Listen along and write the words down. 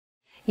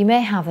You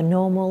may have a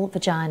normal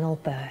vaginal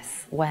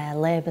birth where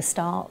labour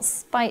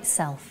starts by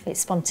itself,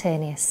 it's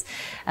spontaneous,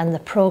 and the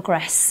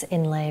progress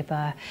in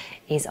labour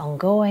is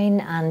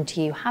ongoing and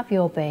you have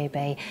your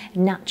baby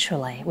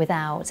naturally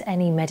without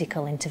any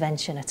medical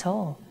intervention at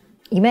all.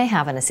 You may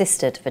have an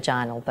assisted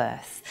vaginal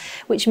birth,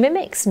 which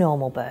mimics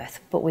normal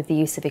birth but with the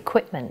use of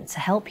equipment to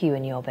help you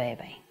and your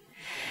baby.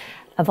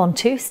 A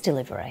ventouse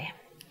delivery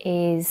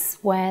is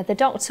where the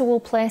doctor will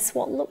place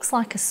what looks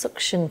like a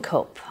suction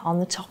cup on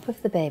the top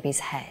of the baby's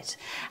head,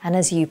 and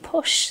as you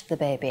push the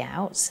baby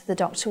out, the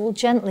doctor will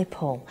gently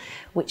pull,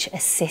 which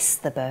assists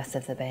the birth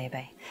of the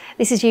baby.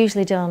 This is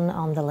usually done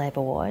on the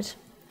labour ward,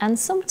 and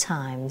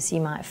sometimes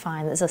you might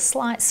find there's a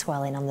slight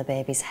swelling on the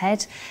baby's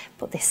head,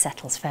 but this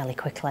settles fairly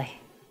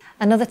quickly.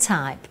 Another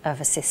type of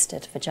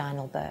assisted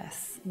vaginal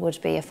birth would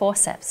be a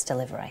forceps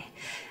delivery.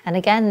 And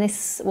again,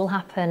 this will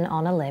happen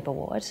on a labour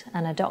ward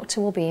and a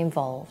doctor will be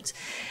involved.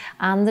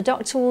 And the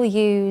doctor will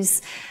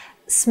use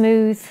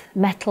smooth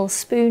metal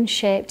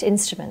spoon-shaped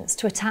instruments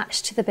to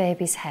attach to the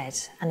baby's head.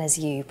 And as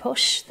you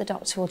push, the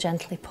doctor will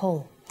gently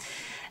pull.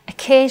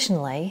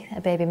 Occasionally, a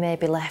baby may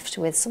be left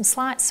with some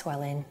slight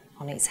swelling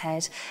on its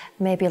head,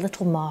 maybe a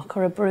little mark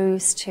or a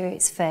bruise to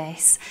its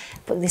face,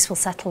 but this will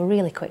settle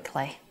really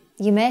quickly.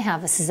 You may have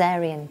a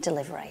caesarean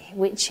delivery,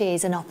 which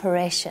is an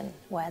operation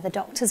where the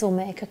doctors will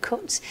make a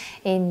cut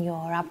in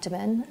your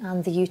abdomen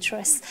and the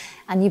uterus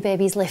and your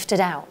baby is lifted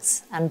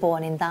out and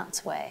born in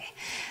that way.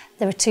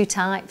 There are two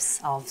types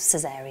of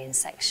caesarean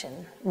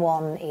section.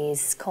 One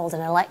is called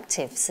an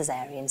elective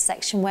caesarean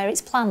section where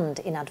it's planned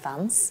in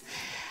advance.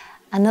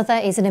 Another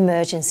is an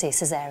emergency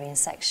caesarean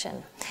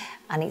section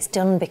and it's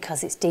done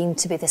because it's deemed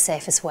to be the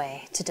safest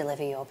way to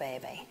deliver your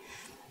baby.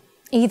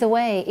 Either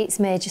way, it's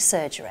major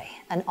surgery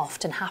and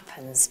often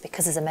happens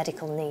because there's a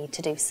medical need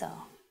to do so.